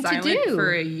painful thing to do. I had to stay silent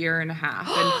for a year and a half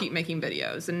and keep making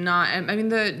videos. And not, I mean,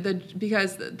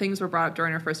 because things were brought up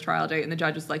during our first trial date, and the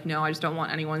judge was like, no, I just don't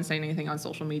want anyone saying anything on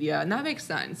social media. And that makes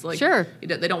sense. Like, sure.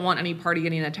 They don't want any party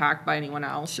getting attacked by anyone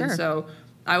else. Sure. And so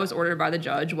I was ordered by the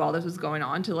judge while this was going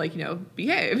on to, like, you know,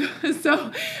 behave.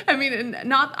 So, I mean,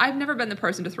 I've never been the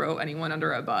person to throw anyone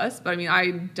under a bus, but I mean,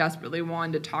 I desperately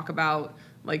wanted to talk about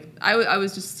like I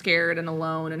was just scared and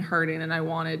alone and hurting, and I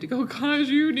wanted to go, gosh,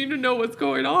 you need to know what's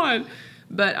going on.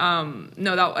 But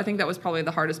no, I think that was probably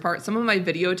the hardest part. Some of my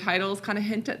video titles kind of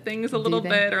hint at things a little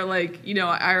bit, or like, you know,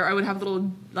 I would have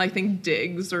little, I think,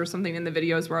 digs or something in the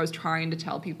videos where I was trying to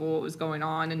tell people what was going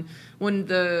on. And when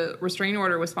the restraining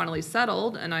order was finally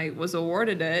settled and I was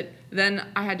awarded it, then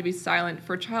I had to be silent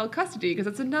for child custody because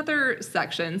it's another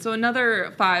section. So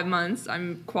another 5 months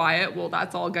I'm quiet. Well,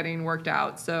 that's all getting worked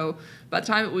out. So by the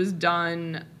time it was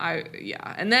done,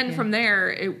 and then from there,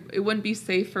 it wouldn't be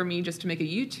safe for me just to make a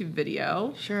YouTube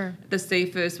video. Sure. The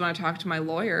safest, when I talked to my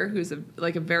lawyer, who's a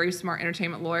very smart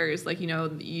entertainment lawyer, is like, you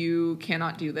know, you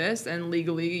cannot do this, and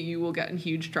legally you will get in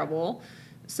huge trouble.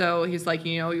 So he's like,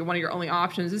 you know, one of your only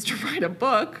options is to write a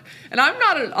book. And I'm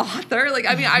not an author. Like,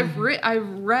 I mean, I've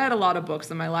read a lot of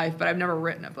books in my life, but I've never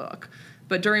written a book.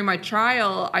 But during my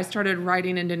trial, I started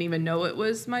writing and didn't even know it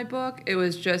was my book. It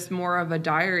was just more of a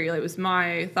diary. It was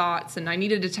my thoughts, and I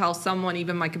needed to tell someone,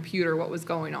 even my computer, what was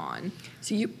going on.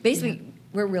 So you basically,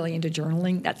 we're really into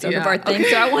journaling. That's sort of our thing.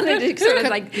 So I wanted to sort of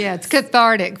like... Yeah, it's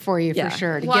cathartic for you for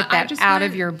sure, to get that out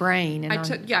of your brain. And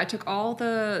I took all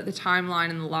the timeline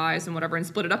and the lies and whatever and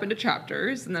split it up into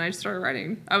chapters, and then I just started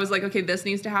writing. I was like, okay, this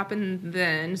needs to happen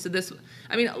then. So this...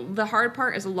 I mean, the hard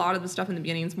part is a lot of the stuff in the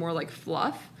beginning is more like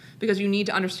fluff, because you need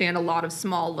to understand a lot of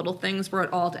small little things for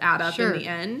it all to add up in the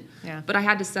end. Yeah. But I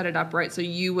had to set it up right so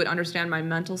you would understand my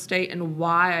mental state and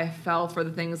why I fell for the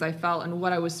things I felt and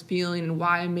what I was feeling and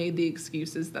why I made the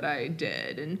excuses that I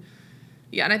did. And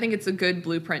I think it's a good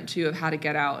blueprint too of how to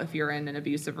get out if you're in an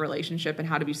abusive relationship and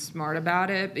how to be smart about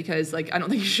it, because like I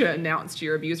don't think you should announce to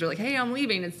your abuser like, hey, I'm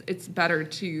leaving. It's better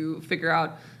to figure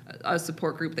out a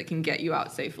support group that can get you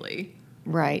out safely.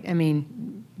 Right. I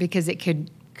mean, because it could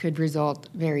result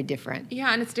very different.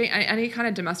 Yeah, and it's any kind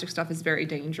of domestic stuff is very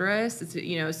dangerous. It's,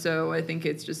 you know, so I think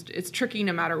it's tricky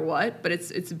no matter what, but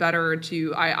it's better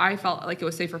to I felt like it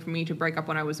was safer for me to break up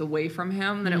when I was away from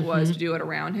him than it was to do it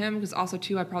around him, because also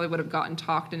too I probably would have gotten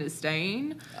talked into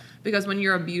staying, because when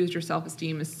you're abused, your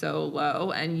self-esteem is so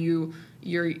low, and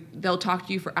they'll talk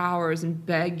to you for hours and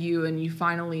beg you, and you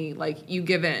finally you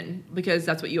give in, because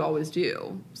that's what you always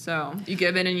do. So you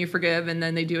give in and you forgive, and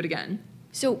then they do it again.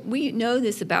 So we know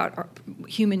this about our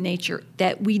human nature,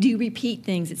 that we do repeat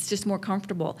things. It's just more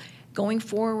comfortable. Going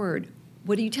forward,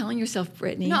 what are you telling yourself,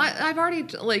 Brittany? No, I've already,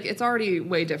 it's already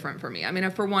way different for me. I mean,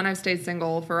 for one, I've stayed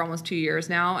single for almost 2 years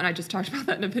now, and I just talked about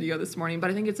that in a video this morning, but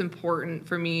I think it's important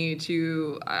for me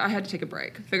I had to take a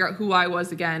break, figure out who I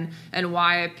was again and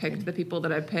why I picked the people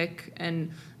that I pick,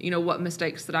 and, you know, what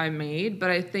mistakes that I made.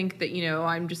 But I think that, you know,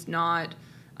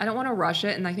 I don't want to rush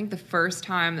it, and I think the first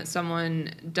time that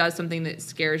someone does something that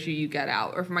scares you, you get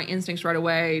out. Or if my instincts right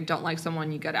away don't like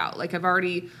someone, you get out. Like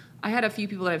I had a few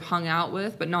people that I've hung out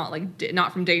with, but not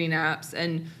from dating apps,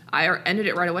 and I ended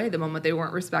it right away the moment they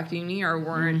weren't respecting me or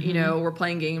weren't, you know, were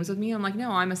playing games with me. I'm like,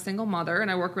 no, I'm a single mother, and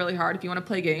I work really hard. If you want to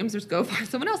play games, just go find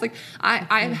someone else. Like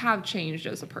I have changed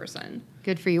as a person.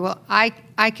 Good for you. Well,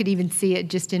 I could even see it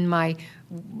just in my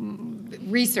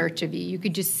research of you. You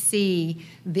could just see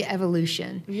the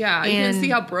evolution. Yeah, you can see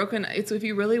how broken it's. If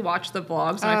you really watch the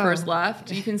vlogs when I first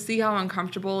left, you can see how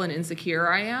uncomfortable and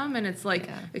insecure I am, and it's like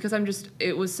because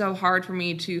it was so hard for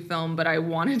me to film, but I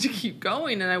wanted to keep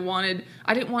going, and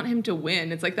I didn't want him to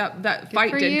win. It's like that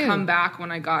fight did come back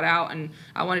when I got out, and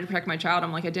I wanted to protect my child.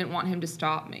 I'm like, I didn't want him to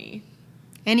stop me.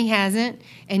 And he hasn't,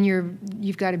 and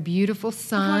you've got a beautiful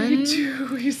son. I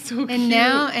do. He's so cute. And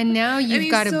now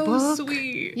you've got a book. And he's so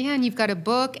sweet. Yeah, and you've got a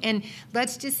book, and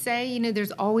let's just say, you know,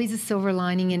 there's always a silver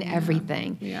lining in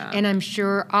everything. Yeah. And I'm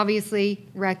sure, obviously,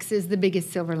 Rex is the biggest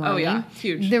silver lining. Oh yeah,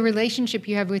 huge. The relationship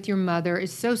you have with your mother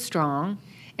is so strong,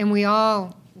 and we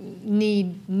all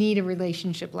need a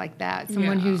relationship like that.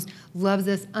 Someone who loves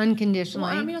us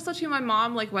unconditionally. Well, I mean, also too, my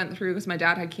mom went through, because my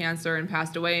dad had cancer and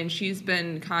passed away, and she's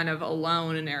been kind of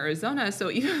alone in Arizona.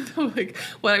 So even though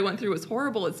what I went through was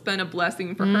horrible, it's been a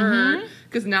blessing for her,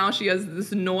 because now she has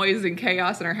this noise and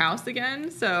chaos in her house again.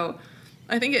 So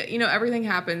I think everything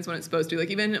happens when it's supposed to. Like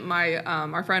even my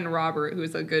our friend Robert,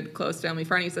 who's a good close family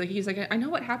friend, he's like, I know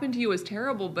what happened to you was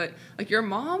terrible, but like your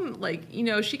mom,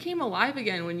 she came alive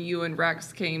again when you and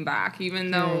Rex came back,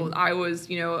 even though I was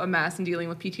a mess and dealing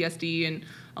with PTSD and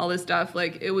all this stuff.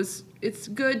 Like it's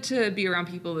good to be around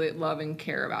people that love and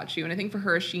care about you, and I think for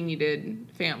her, she needed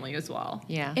family as well.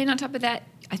 Yeah. And on top of that,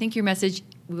 I think your message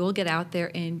will get out there,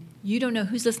 and you don't know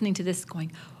who's listening to this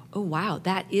going, oh, wow,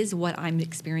 that is what I'm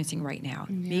experiencing right now.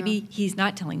 Yeah. Maybe he's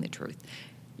not telling the truth.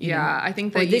 I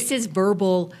think that... Or this is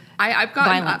verbal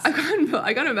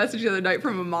I got a message the other night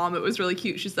from a mom that was really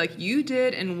cute. She's like, you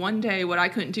did in one day what I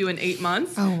couldn't do in 8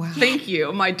 months. Oh, wow. Thank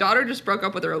you. My daughter just broke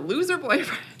up with her loser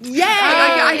boyfriend. Yay!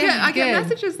 I get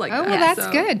messages like that. Oh, well, that's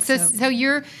good. So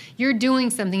you're doing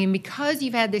something, and because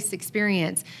you've had this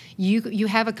experience, you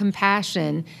have a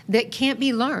compassion that can't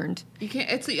be learned. You can't.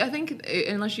 I think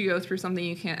unless you go through something,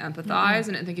 you can't empathize,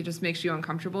 and I think it just makes you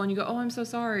uncomfortable. And you go, "Oh, I'm so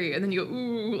sorry," and then you go,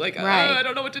 "Ooh, like I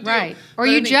don't know what to do." Right. Or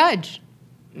you judge.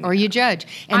 Or you judge.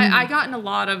 And I gotten a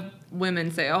lot of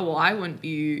women say, "Oh, well, I wouldn't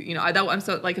be, I'm so I'm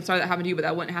sorry that happened to you, but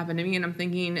that wouldn't happen to me." And I'm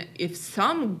thinking, if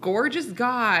some gorgeous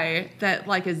guy that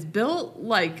is built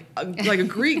like a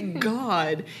Greek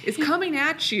god is coming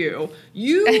at you,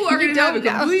 you are going to have a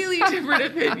completely different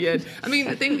opinion. I mean,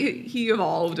 the thing he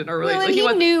evolved in early. Well, and he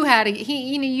knew how to.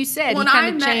 You said when he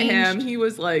kind of changed. When I met him, he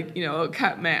was a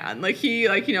cut man.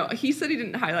 He said he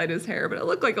didn't highlight his hair, but it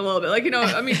looked like a little bit.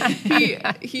 I mean,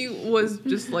 he was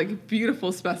just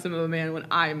beautiful specimen of a man when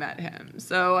I met him.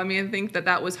 So, I mean, I think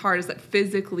that was hard, is that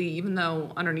physically, even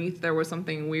though underneath there was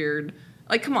something weird,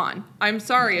 come on. I'm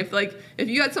sorry if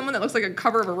you had someone that looks like a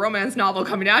cover of a romance novel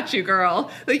coming at you, girl,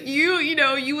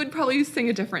 you would probably sing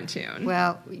a different tune.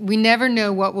 Well, we never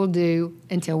know what we'll do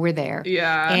until we're there.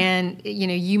 Yeah. And,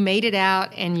 you made it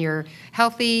out, and you're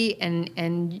healthy, and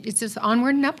it's just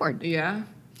onward and upward. Yeah.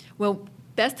 Well,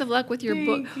 best of luck with your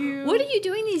book. Thank you. What are you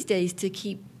doing these days to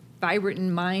keep vibrant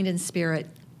in mind and spirit?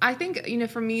 I think,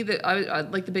 for me, that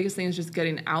the biggest thing is just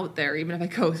getting out there, even if I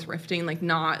go thrifting,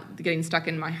 not getting stuck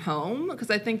in my home.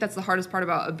 Because I think that's the hardest part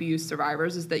about abuse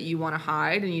survivors, is that you want to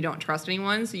hide and you don't trust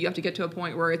anyone. So you have to get to a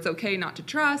point where it's okay not to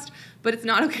trust, but it's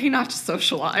not okay not to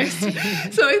socialize.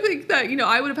 So I think that,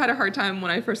 I would have had a hard time when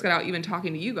I first got out even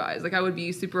talking to you guys. I would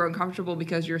be super uncomfortable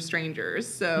because you're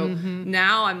strangers. So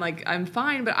now I'm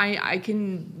fine, but I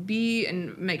can be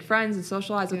and make friends and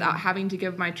socialize without having to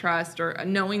give my trust or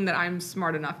knowing that I'm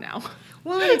smart enough now.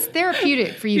 Well, it's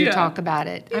therapeutic for you to talk about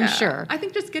it, I'm sure. I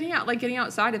think just getting out, getting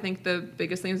outside, I think the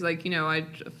biggest thing is I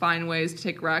find ways to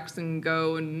take Rex and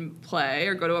go and play,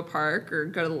 or go to a park, or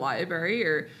go to the library,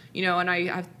 or, and I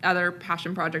have other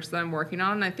passion projects that I'm working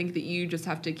on. And I think that you just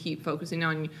have to keep focusing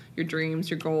on your dreams,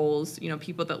 your goals,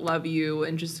 people that love you,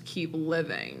 and just keep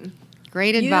living.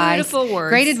 Great advice. Beautiful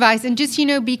words. Great advice. And just,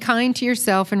 be kind to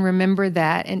yourself and remember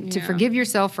that, and to forgive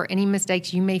yourself for any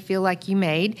mistakes you may feel like you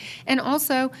made. And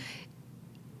also,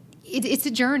 it's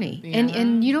a journey. Yeah.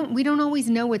 And we don't always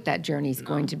know what that journey is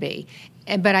going to be.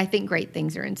 But I think great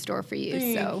things are in store for you.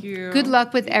 Thank you. Good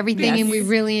luck with everything. Yes. And we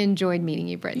really enjoyed meeting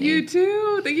you, Brittany. You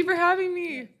too. Thank you for having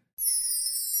me.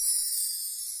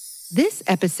 This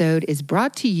episode is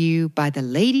brought to you by the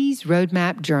Ladies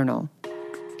Roadmap Journal.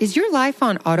 Is your life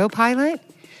on autopilot?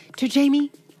 To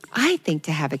Jamie, I think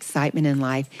to have excitement in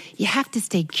life, you have to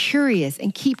stay curious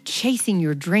and keep chasing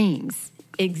your dreams.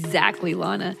 Exactly,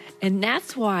 Lana. And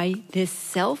that's why this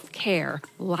self-care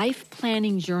life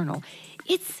planning journal,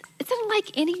 it's unlike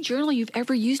any journal you've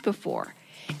ever used before.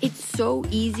 It's so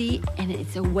easy, and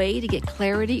it's a way to get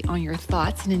clarity on your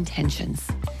thoughts and intentions.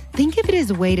 Think of it as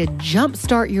a way to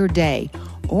jumpstart your day.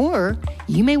 Or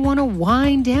you may want to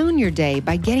wind down your day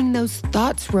by getting those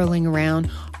thoughts rolling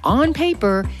around on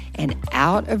paper and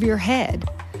out of your head.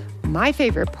 My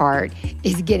favorite part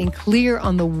is getting clear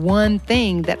on the one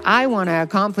thing that I want to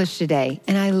accomplish today.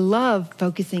 And I love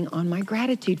focusing on my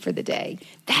gratitude for the day.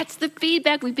 That's the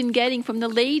feedback we've been getting from the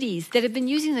ladies that have been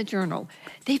using the journal.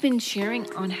 They've been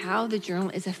sharing on how the journal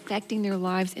is affecting their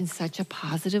lives in such a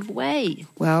positive way.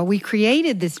 Well, we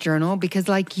created this journal because,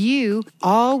 like you,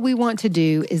 all we want to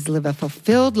do is live a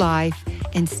fulfilled life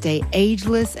and stay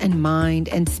ageless in mind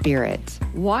and spirit.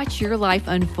 Watch your life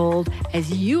unfold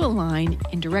as you align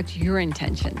and direct your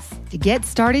intentions. To get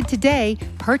started today,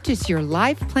 purchase your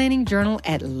life planning journal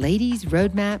at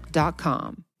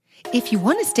ladiesroadmap.com. If you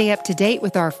want to stay up to date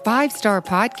with our 5-star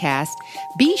podcast,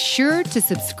 be sure to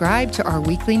subscribe to our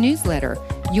weekly newsletter.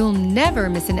 You'll never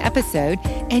miss an episode,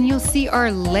 and you'll see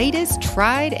our latest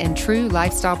tried and true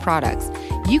lifestyle products.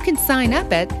 You can sign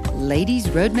up at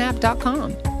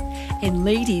ladiesroadmap.com. And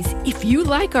ladies, if you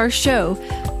like our show,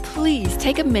 please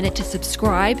take a minute to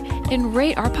subscribe and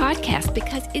rate our podcast,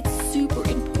 because it's super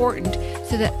important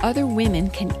so that other women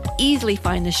can easily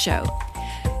find the show.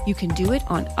 You can do it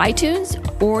on iTunes,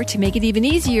 or to make it even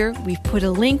easier, we've put a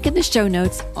link in the show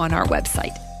notes on our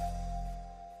website.